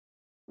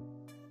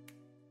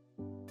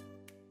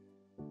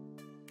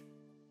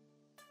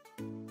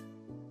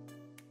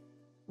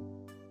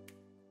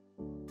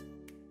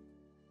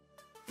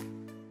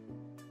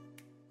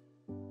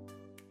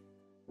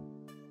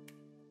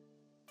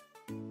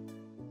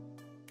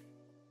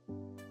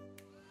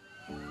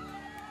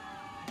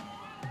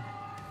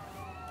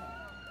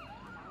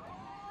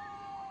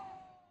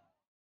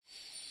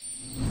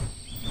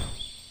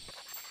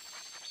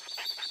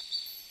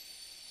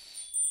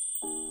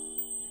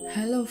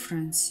Hello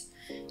friends!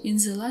 In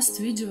the last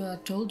video I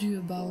told you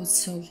about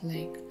Salt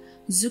Lake,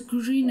 the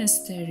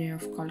greenest area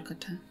of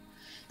Kolkata.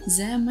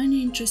 There are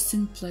many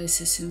interesting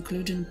places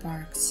including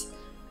parks.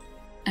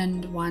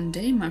 And one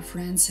day my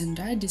friends and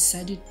I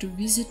decided to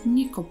visit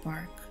Nikko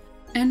Park,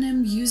 an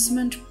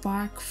amusement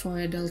park for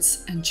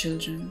adults and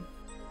children.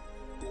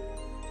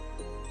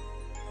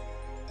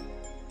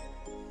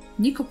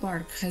 Nikko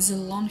Park has a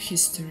long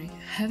history,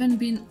 having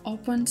been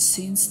opened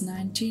since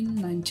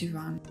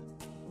 1991.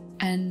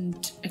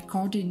 And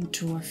according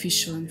to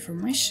official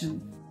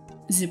information,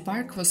 the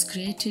park was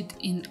created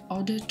in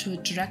order to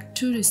attract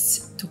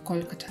tourists to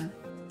Kolkata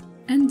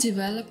and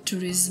develop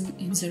tourism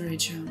in the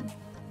region.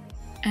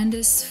 And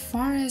as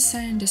far as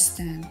I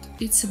understand,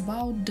 it's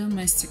about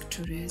domestic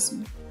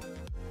tourism.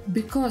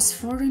 Because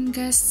foreign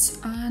guests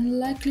are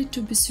unlikely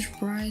to be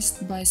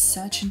surprised by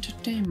such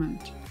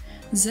entertainment.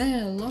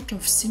 There are a lot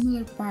of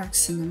similar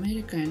parks in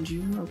America and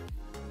Europe.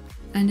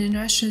 And in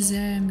Russia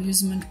there are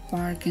amusement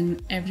parks in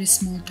every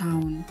small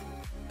town.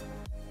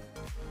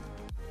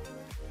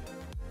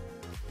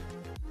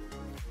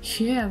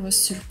 Here I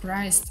was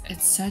surprised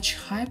at such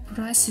high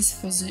prices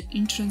for the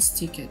entrance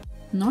ticket.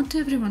 Not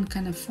everyone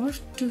can afford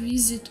to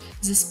visit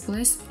this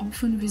place,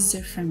 often with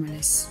their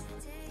families.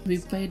 We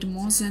paid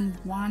more than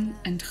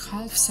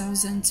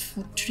 1,500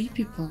 for 3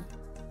 people.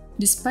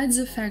 Despite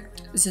the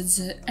fact that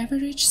the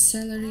average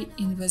salary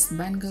in West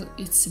Bengal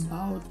is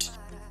about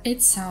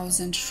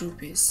 8,000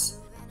 rupees.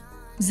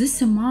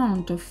 This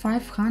amount of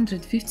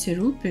 550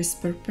 rupees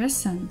per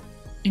person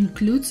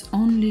includes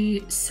only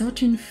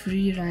 13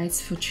 free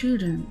rides for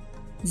children.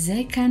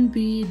 They can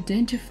be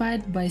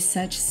identified by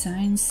such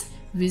signs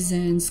with the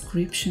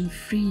inscription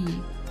free.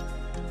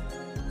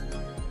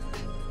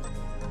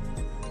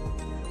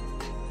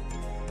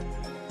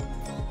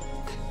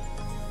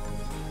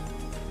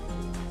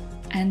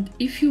 And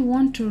if you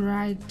want to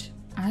ride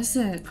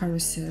other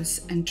carousels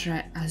and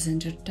try other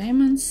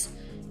entertainments,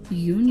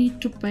 you need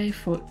to pay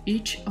for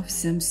each of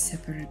them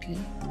separately.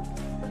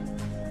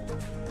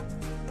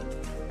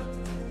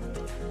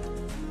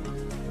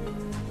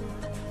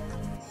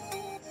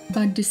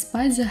 But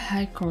despite the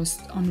high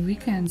cost, on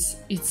weekends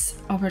it's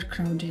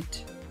overcrowded.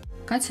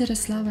 Katya,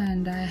 Yaroslava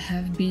and I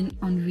have been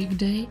on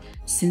weekday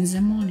since the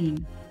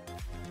morning,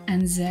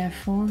 and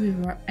therefore we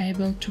were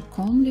able to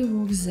calmly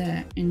walk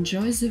there,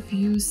 enjoy the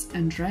views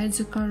and ride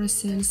the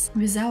carousels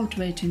without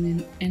waiting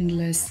in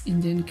endless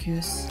Indian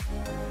queues.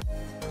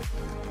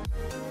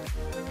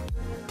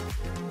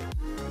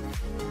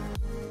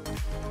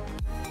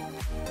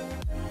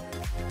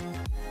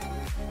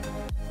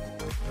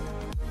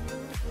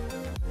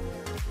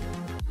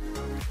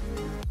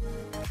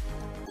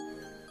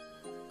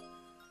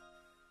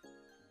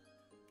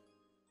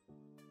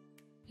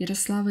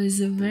 Yaroslava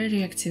is a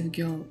very active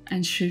girl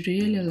and she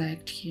really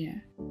liked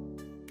here.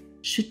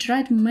 She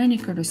tried many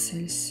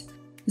carousels.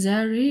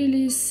 There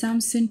really is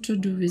something to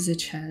do with a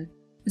child.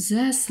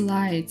 There are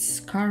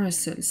slides,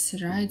 carousels,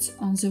 rides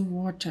on the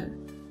water.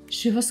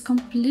 She was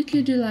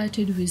completely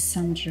delighted with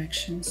some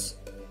attractions.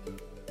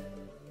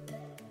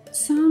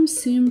 Some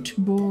seemed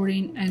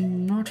boring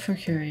and not for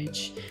her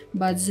age,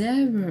 but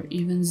there were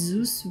even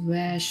those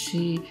where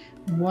she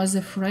was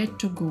afraid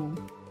to go.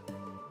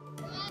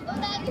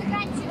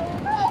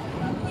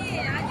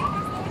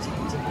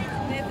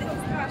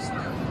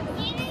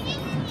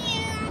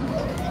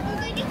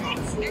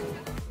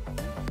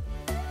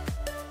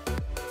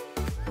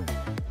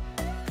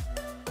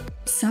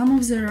 Some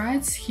of the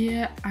rides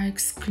here are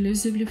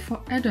exclusively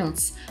for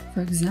adults,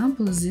 for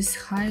example this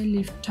high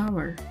lift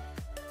tower.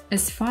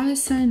 As far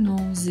as I know,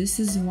 this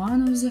is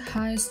one of the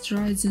highest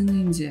rides in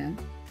India.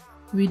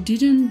 We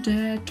didn't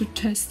dare to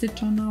test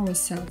it on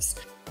ourselves,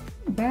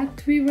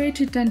 but we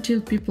waited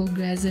until people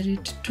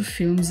gathered to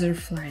film their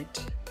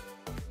flight.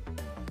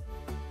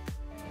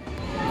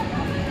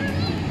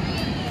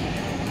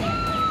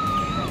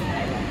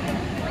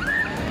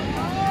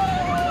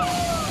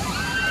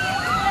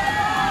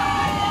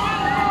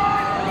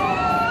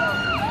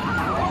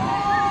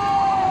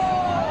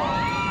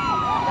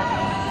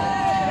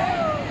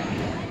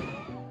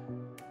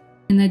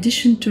 In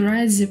addition to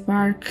rides, the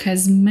park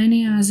has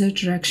many other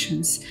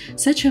attractions,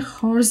 such as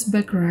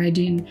horseback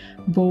riding,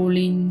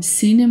 bowling,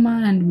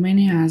 cinema and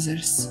many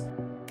others.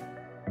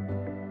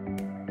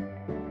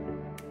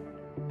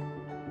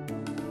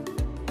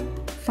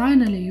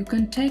 Finally, you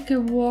can take a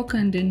walk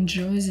and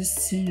enjoy the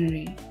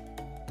scenery.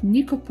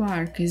 Nikko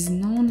Park is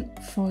known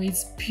for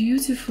its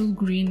beautiful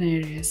green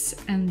areas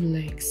and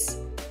lakes.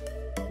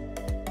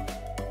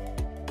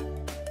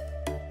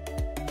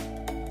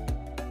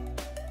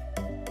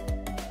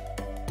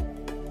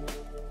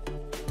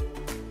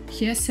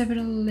 Here are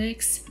several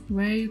lakes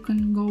where you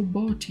can go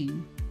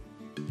boating.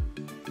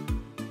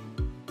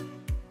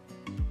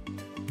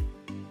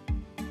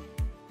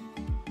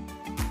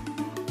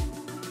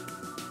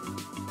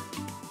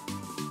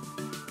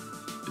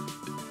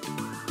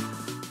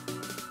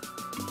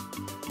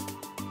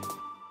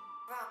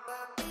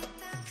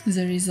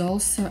 There is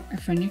also a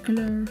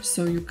funicular,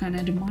 so you can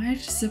admire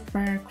the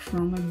park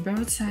from a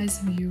bird's eye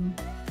view.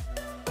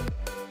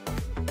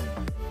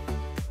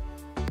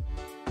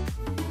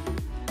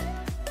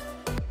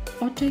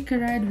 or take a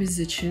ride with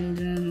the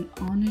children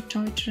on a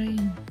toy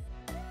train.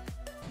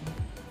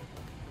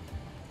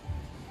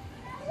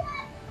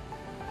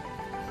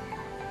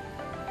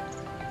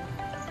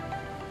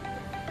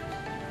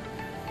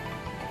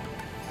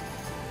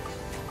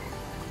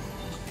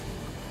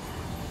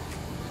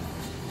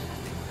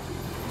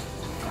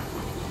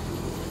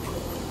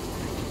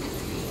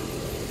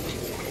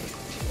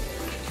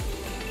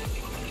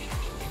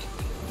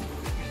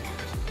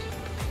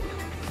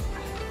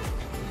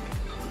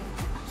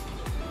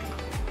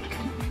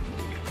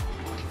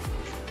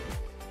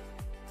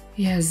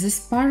 Yes, this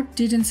park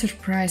didn't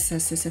surprise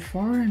us as a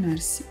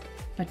foreigners,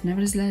 but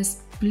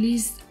nevertheless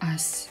pleased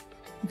us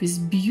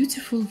with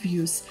beautiful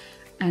views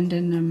and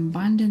an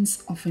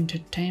abundance of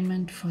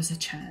entertainment for the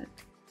child.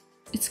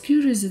 It's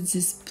curious that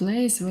this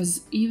place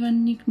was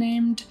even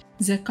nicknamed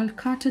the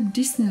Kolkata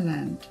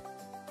Disneyland.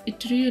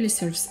 It really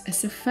serves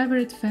as a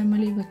favorite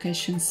family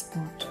vacation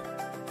spot.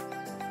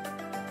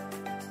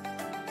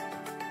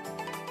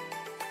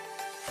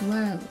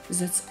 Well,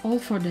 that's all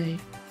for today.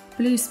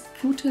 Please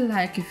put a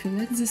like if you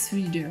like this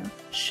video,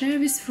 share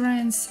with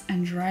friends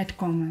and write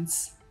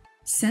comments.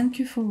 Thank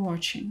you for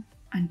watching.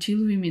 Until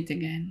we meet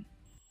again.